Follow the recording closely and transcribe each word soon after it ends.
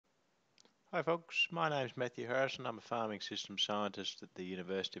Hi folks, my name is Matthew Harrison. I'm a farming systems scientist at the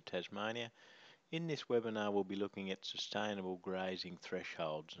University of Tasmania. In this webinar we'll be looking at sustainable grazing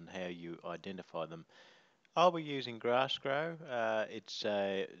thresholds and how you identify them. I'll be using GrassGro. It's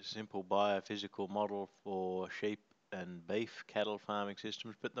a simple biophysical model for sheep and beef cattle farming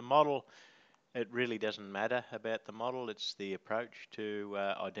systems, but the model, it really doesn't matter about the model. It's the approach to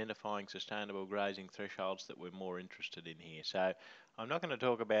identifying sustainable grazing thresholds that we're more interested in here. So I'm not going to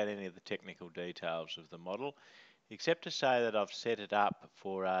talk about any of the technical details of the model, except to say that I've set it up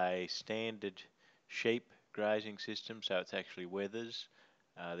for a standard sheep grazing system, so it's actually wethers.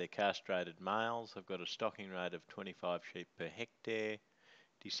 They're castrated males. I've got a stocking rate of 25 sheep per hectare.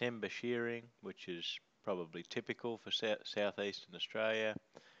 December shearing, which is probably typical for southeastern Australia.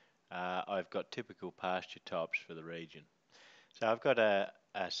 I've got typical pasture types for the region. So I've got a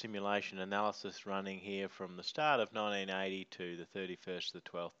simulation analysis running here from the start of 1980 to the 31st of the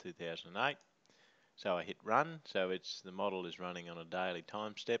 12th, 2008. So I hit run, so the model is running on a daily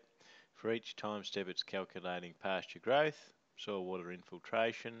time step. For each time step it's calculating pasture growth, soil water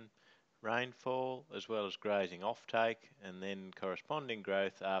infiltration, rainfall, as well as grazing offtake, and then corresponding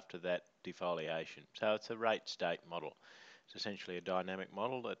growth after that defoliation. So it's a rate state model. It's essentially a dynamic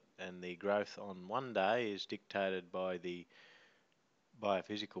model, and the growth on one day is dictated by the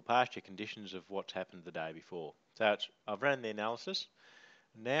biophysical pasture conditions of what's happened the day before. So I've ran the analysis.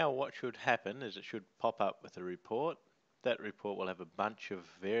 Now what should happen is it should pop up with a report. That report will have a bunch of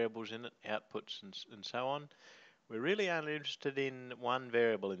variables in it, outputs and so on. We're really only interested in one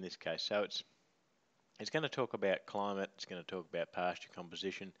variable in this case. So it's going to talk about climate, it's going to talk about pasture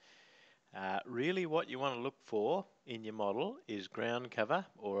composition. Really what you want to look for in your model is ground cover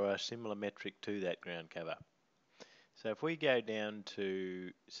or a similar metric to that ground cover. So if we go down to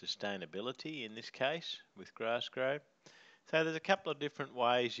sustainability in this case with GrassGro, so there's a couple of different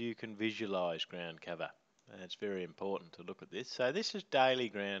ways you can visualize ground cover, and it's very important to look at this. So this is daily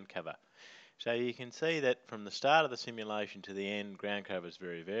ground cover. So you can see that from the start of the simulation to the end, ground cover is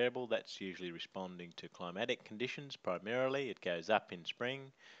very variable. That's usually responding to climatic conditions primarily. It goes up in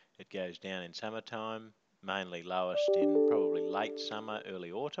spring, it goes down in summertime, mainly lowest in probably late summer,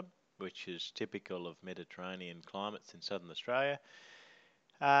 early autumn, which is typical of Mediterranean climates in southern Australia.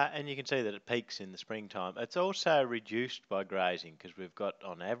 And you can see that it peaks in the springtime. It's also reduced by grazing because we've got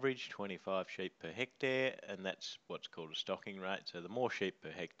on average 25 sheep per hectare, and that's what's called a stocking rate. So the more sheep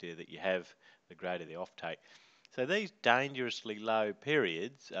per hectare that you have, the greater the offtake. So these dangerously low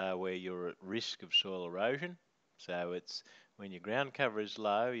periods are where you're at risk of soil erosion. So it's when your ground cover is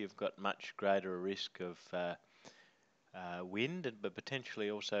low, you've got much greater risk of wind, but potentially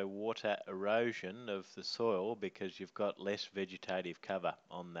also water erosion of the soil because you've got less vegetative cover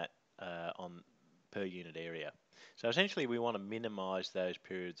on that on per unit area. So essentially we want to minimise those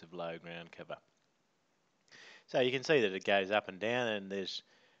periods of low ground cover. So you can see that it goes up and down, and there's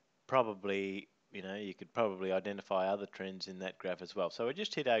probably, you could probably identify other trends in that graph as well. So we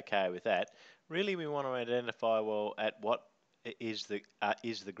just hit OK with that. Really we want to identify, well, at what is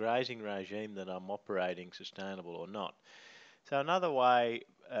the grazing regime that I'm operating sustainable or not? So another way,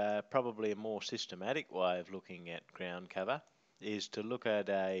 probably a more systematic way of looking at ground cover, is to look at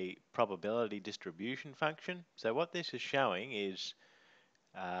a probability distribution function. So what this is showing is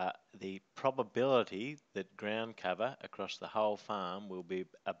the probability that ground cover across the whole farm will be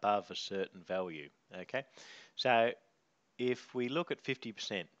above a certain value. Okay, so if we look at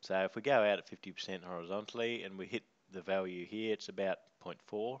 50%, so if we go out at 50% horizontally and we hit the value here, it's about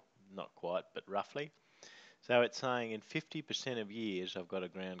 0.4, not quite, but roughly. So it's saying in 50% of years I've got a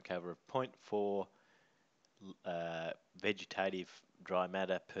ground cover of 0.4 vegetative dry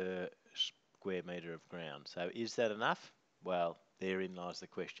matter per square metre of ground. So is that enough? Well, therein lies the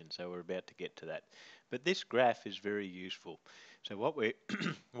question. So we're about to get to that. But this graph is very useful. So what we're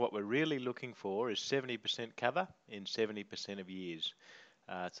what we're really looking for is 70% cover in 70% of years.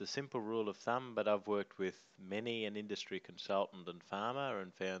 It's a simple rule of thumb, but I've worked with many an industry consultant and farmer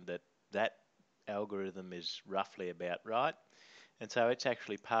and found that that algorithm is roughly about right. And so it's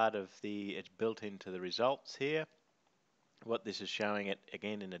actually it's built into the results here. What this is showing it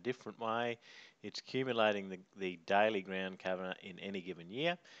again in a different way, it's accumulating the daily ground cover in any given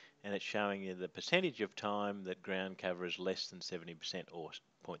year, and it's showing you the percentage of time that ground cover is less than 70% or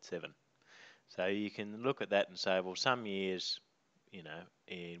 0.7. So you can look at that and say, well, some years,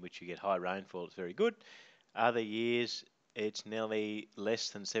 in which you get high rainfall, it's very good. Other years, it's nearly less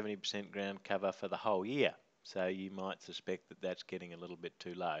than 70% ground cover for the whole year. So you might suspect that that's getting a little bit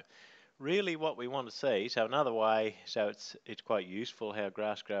too low. Really what we want to see, so another way, so it's quite useful how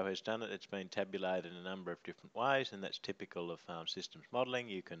GrassGro has done it. It's been tabulated in a number of different ways, and that's typical of farm systems modelling.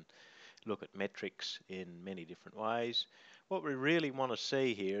 You can look at metrics in many different ways. What we really want to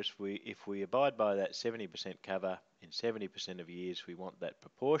see here is if we abide by that 70% cover in 70% of years, we want that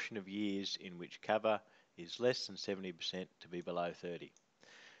proportion of years in which cover is less than 70% to be below 30.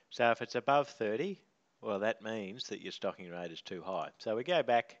 So if it's above 30, well, that means that your stocking rate is too high. So we go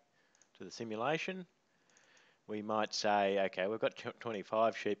back to the simulation. We might say, okay, we've got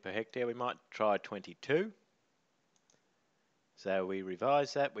 25 sheep per hectare. We might try 22. So we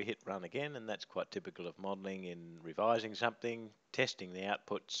revise that, we hit run again, and that's quite typical of modelling in revising something, testing the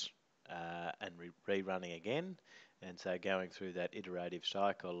outputs and rerunning again. And so going through that iterative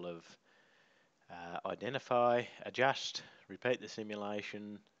cycle of identify, adjust, repeat the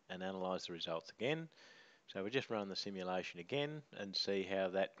simulation, and analyse the results again. So we just run the simulation again and see how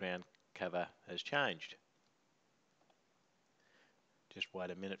that ground cover has changed. Just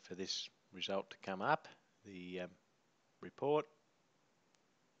wait a minute for this result to come up, the report.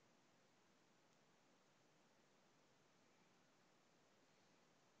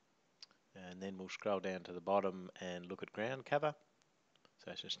 And then we'll scroll down to the bottom and look at ground cover.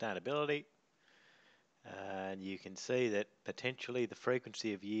 So sustainability. And you can see that potentially the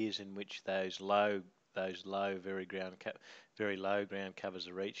frequency of years in which those low, very low ground covers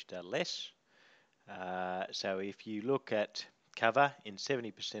are reached are less. So if you look at cover in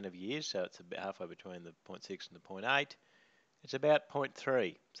 70% of years, so it's about halfway between the 0.6 and the 0.8, it's about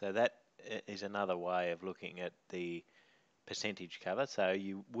 0.3. So that is another way of looking at the percentage cover. So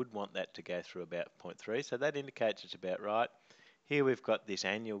you would want that to go through about 0.3. So that indicates it's about right. Here we've got this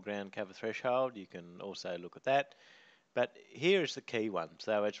annual ground cover threshold. You can also look at that. But here is the key one.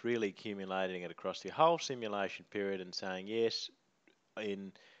 So it's really accumulating it across the whole simulation period and saying, yes,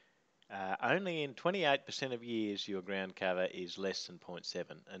 only in 28% of years your ground cover is less than 0.7.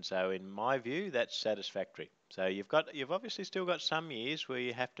 And so in my view, that's satisfactory. So you've obviously still got some years where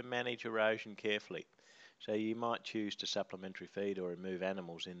you have to manage erosion carefully. So you might choose to supplementary feed or remove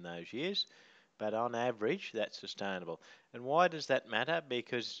animals in those years, but on average that's sustainable. And why does that matter?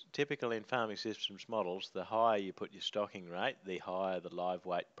 Because typically in farming systems models, the higher you put your stocking rate, the higher the live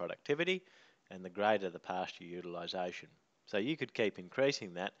weight productivity and the greater the pasture utilisation. So you could keep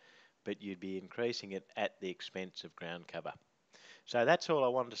increasing that, but you'd be increasing it at the expense of ground cover. So that's all I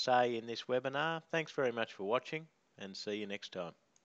wanted to say in this webinar. Thanks very much for watching and see you next time.